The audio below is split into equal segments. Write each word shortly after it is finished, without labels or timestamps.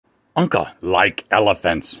Unka, like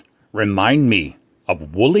elephants, remind me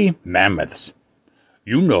of woolly mammoths.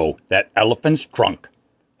 You know that elephant's trunk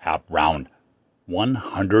have round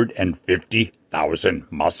 150,000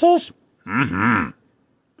 muscles?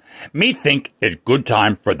 Me think it's good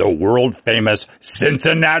time for the world-famous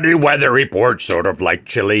Cincinnati weather report, sort of like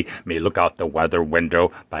chilly. Me look out the weather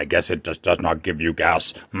window, but I guess it just does not give you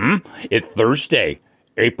gas. It's Thursday,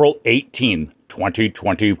 April 18,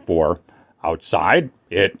 2024. Outside,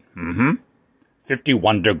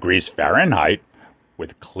 51 degrees Fahrenheit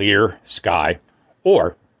with clear sky.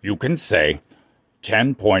 Or you can say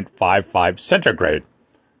 10.55 centigrade.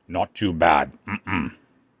 Not too bad.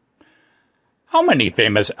 How many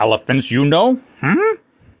famous elephants you know?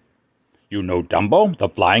 You know Dumbo, the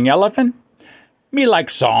flying elephant? Me like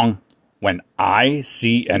song, When I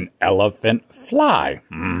See an Elephant Fly.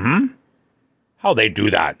 How they do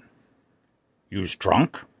that? Use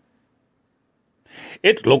trunk?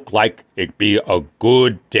 It look like it be a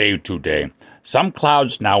good day today. Some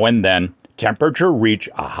clouds now and then. Temperature reach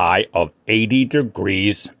a high of 80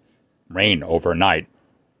 degrees. Rain overnight.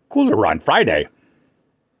 Cooler on Friday.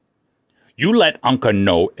 You let Unka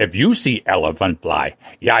know if you see elephant fly.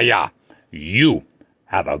 Yeah. You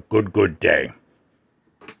have a good day.